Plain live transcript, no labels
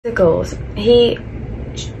Goals. He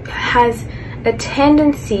has a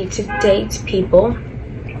tendency to date people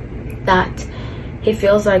that he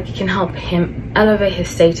feels like can help him elevate his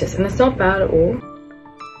status, and it's not bad at all.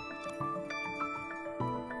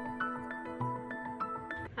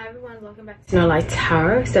 Hi everyone, welcome back to No Light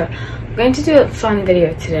Tarot. So I'm going to do a fun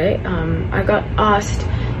video today. I got asked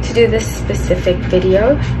to do this specific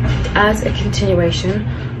video as a continuation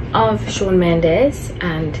of Shawn Mendes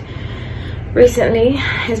and recently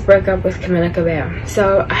his breakup with Camila Cabello.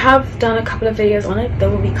 So I have done a couple of videos on it. There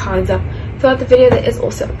will be cards up throughout the video. There is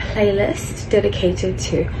also a playlist dedicated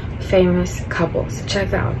to famous couples, so check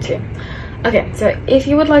that out too. Okay, so if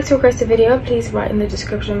you would like to request a video, please write in the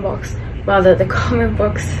description box, rather the comment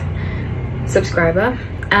box, subscriber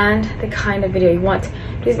and the kind of video you want.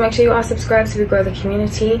 Please make sure you are subscribed so we grow the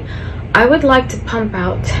community. I would like to pump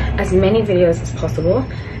out as many videos as possible,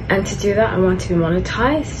 and to do that I want to be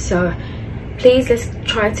monetized. So please, let's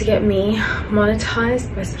try to get me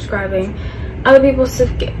monetized by subscribing other people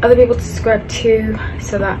to subscribe too,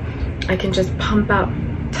 so that I can just pump out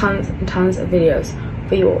tons and tons of videos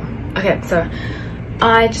for you all. Okay, so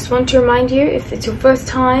I just want to remind you, if it's your first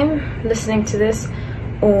time listening to this,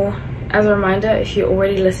 or as a reminder, if you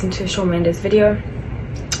already listened to Shawn Mendes' video,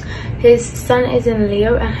 his sun is in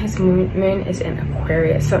Leo and his moon is in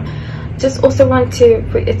Aquarius. So just also want to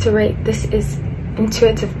reiterate, this is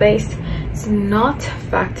intuitive based, it's not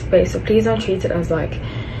fact based, so please don't treat it as like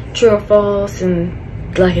true or false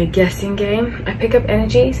and like a guessing game. I pick up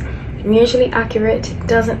energies. I'm usually accurate. It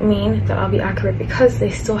doesn't mean that I'll be accurate, because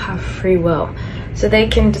they still have free will, so they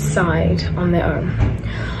can decide on their own.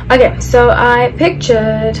 Okay, so I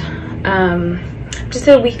pictured just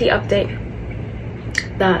a weekly update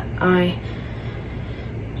that I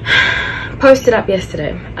posted up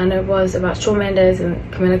yesterday, and it was about Shawn Mendes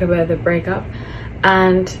and Camila Cabello, the breakup,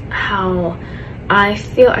 and how I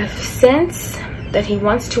feel, I've sensed that he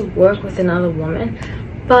wants to work with another woman,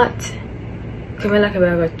 but Camila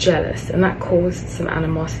Cabello got jealous and that caused some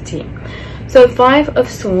animosity. So 5 of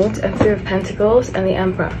Swords and 3 of Pentacles and the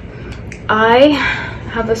Emperor. I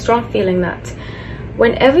have a strong feeling that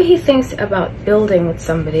whenever he thinks about building with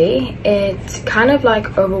somebody, it kind of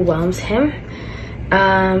like overwhelms him,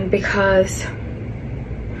 because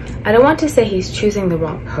I don't want to say he's choosing the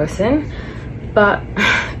wrong person, but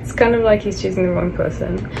it's kind of like he's choosing the wrong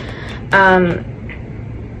person.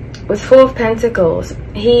 With 4 of Pentacles,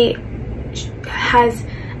 he has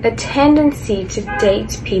a tendency to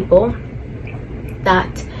date people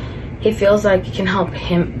that he feels like can help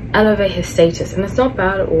him elevate his status, and it's not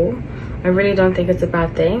bad at all. I really don't think it's a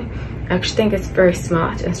bad thing. I actually think it's very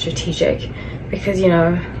smart and strategic, because, you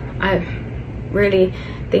know, I really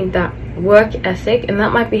think that work ethic, and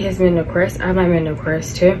that might be his moon Aquarius, I have my moon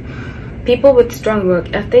Aquarius too. People with strong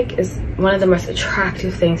work ethic is one of the most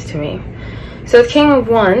attractive things to me. So with King of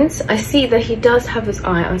Wands, I see that he does have his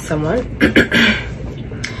eye on someone.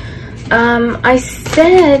 I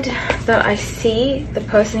said that I see the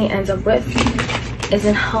person he ends up with is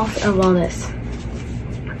in health and wellness.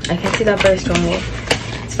 I can see that very strongly.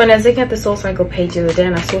 It's funny, I was looking at the Soul Cycle page the other day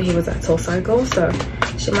and I saw he was at Soul Cycle, so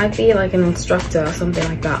she might be like an instructor or something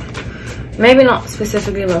like that. Maybe not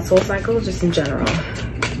specifically about Soul Cycle, just in general.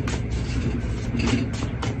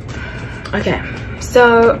 Okay,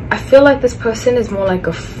 so I feel like this person is more like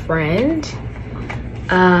a friend.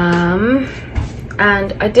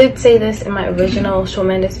 And I did say this in my original Shawn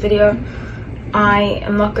Mendes video. I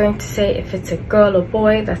am not going to say if it's a girl or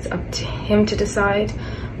boy, that's up to him to decide.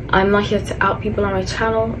 I'm not here to out people on my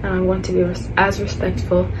channel, and I want to be as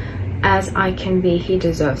respectful as I can be. He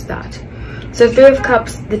deserves that. So 3 of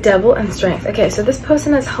Cups, the Devil, and Strength. Okay, so this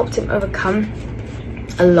person has helped him overcome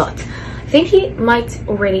a lot. I think he might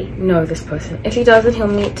already know this person. If he doesn't, he'll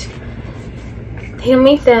meet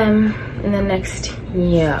them in the next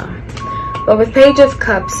year. But with Page of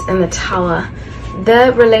Cups and the Tower,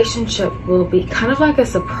 their relationship will be kind of like a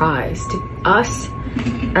surprise to us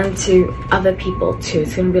and to other people too.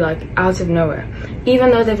 It's going to be like out of nowhere.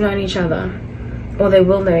 Even though they've known each other, or they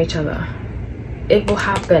will know each other, it will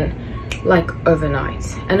happen like overnight,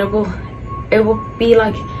 and it will be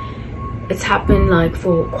like it's happened like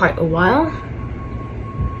for quite a while.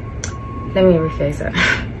 Let me rephrase it.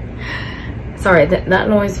 Sorry, that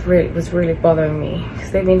noise was really bothering me,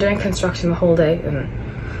 because they've been doing construction the whole day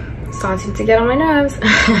and starting to get on my nerves.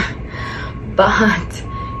 But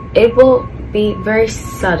it will be very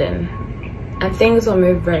sudden and things will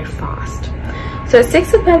move very fast. So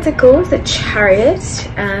 6 of Pentacles, the Chariot,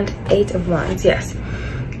 and 8 of Wands. Yes,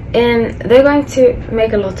 and they're going to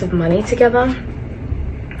make a lot of money together.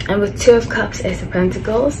 And with 2 of Cups, Ace of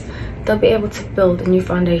Pentacles, they'll be able to build a new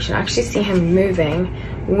foundation. I actually see him moving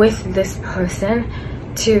with this person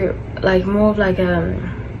to like more of like a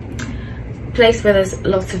place where there's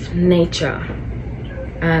lots of nature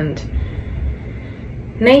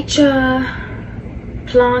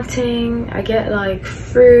planting. I get like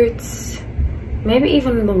fruits, maybe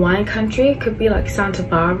even the wine country. It could be like Santa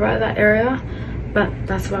Barbara, that area, but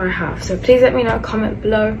that's what I have. So please let me know, comment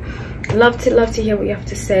below. Love to hear what you have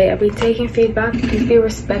to say. I've been taking feedback. Please be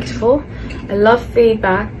respectful. I love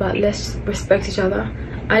feedback, but let's respect each other.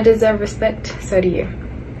 I deserve respect, so do you.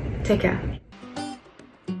 Take care.